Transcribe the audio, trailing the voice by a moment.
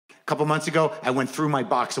couple months ago, I went through my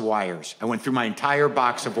box of wires. I went through my entire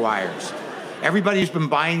box of wires. Everybody who's been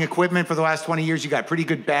buying equipment for the last 20 years, you got a pretty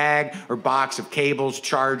good bag or box of cables,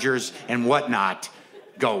 chargers, and whatnot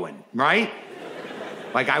going, right?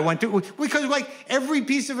 Like I went through, because like every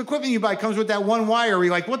piece of equipment you buy comes with that one wire where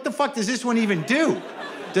you're like, what the fuck does this one even do?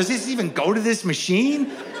 Does this even go to this machine?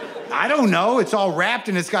 I don't know. It's all wrapped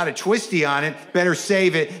and it's got a twisty on it. Better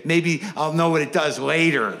save it. Maybe I'll know what it does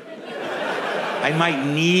later. I might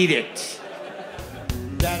need it.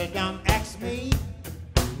 Daddy done asked me,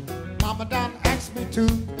 Mama done asked me too,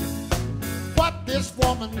 what this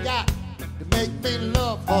woman got to make me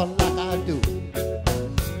love her like I do.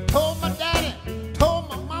 Told my daddy, told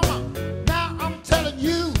my mama, now I'm telling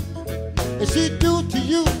you, if she do to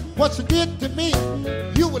you what she did to me,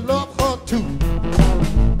 you would love her too.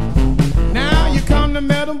 Now you come to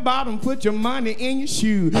metal bottom, put your money in your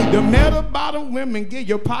shoe. The metal bottom women get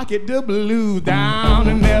your pocket the blue. Down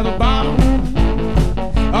the metal bottom,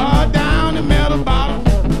 oh down the metal bottom.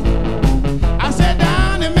 I said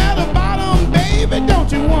down the metal bottom, baby, don't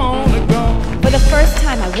you wanna go? For the first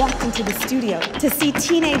time, I walked into the studio to see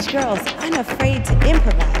teenage girls unafraid to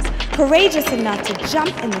improvise, courageous enough to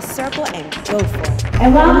jump in the circle and go for it.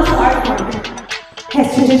 And while this art form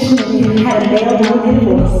has traditionally had a male-dominated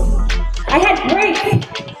voice, I had greats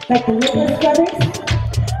like the Willis brothers,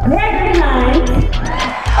 Gregory Hines,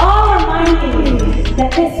 all reminding me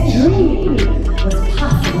that this dream was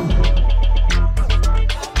possible.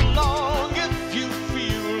 Long if you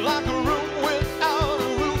feel like a room without a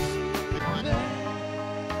roof.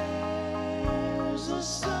 There's a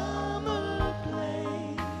summer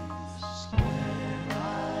place where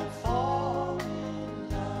I fall in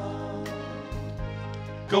love.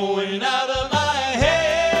 Going out of my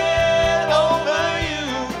head over you,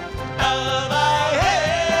 out of my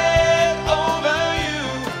head over you.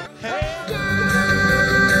 Hey.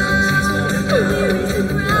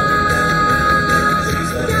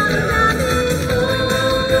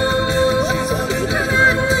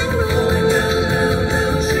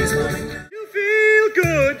 You feel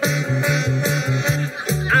good.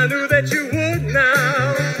 I knew that you would now.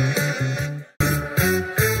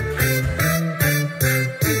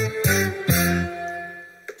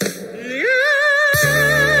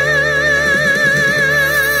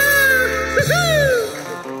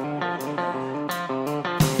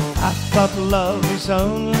 I thought love was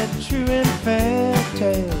only true in fairy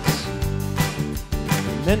tales,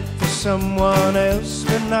 meant for someone else,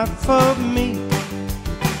 but not for me.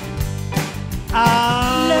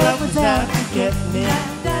 Our love was out to get me.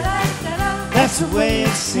 That's the way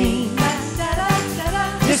it seemed.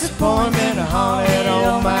 Disappointment haunted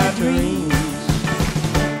all my dreams.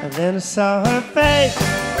 And then I saw her face.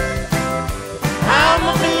 I'm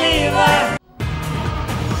a believer.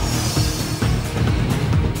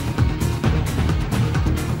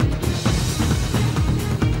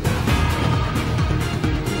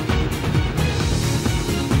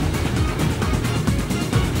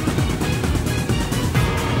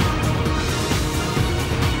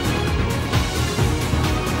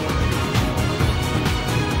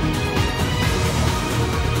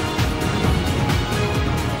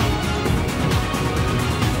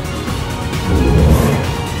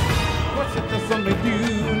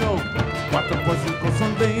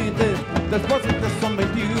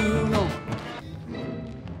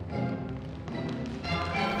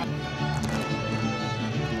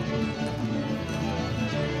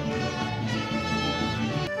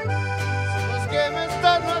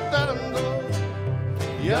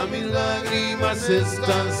 Ya mis lágrimas se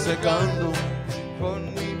están secando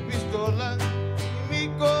con mi pistola y mi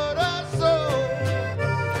corazón.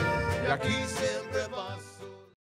 Y aquí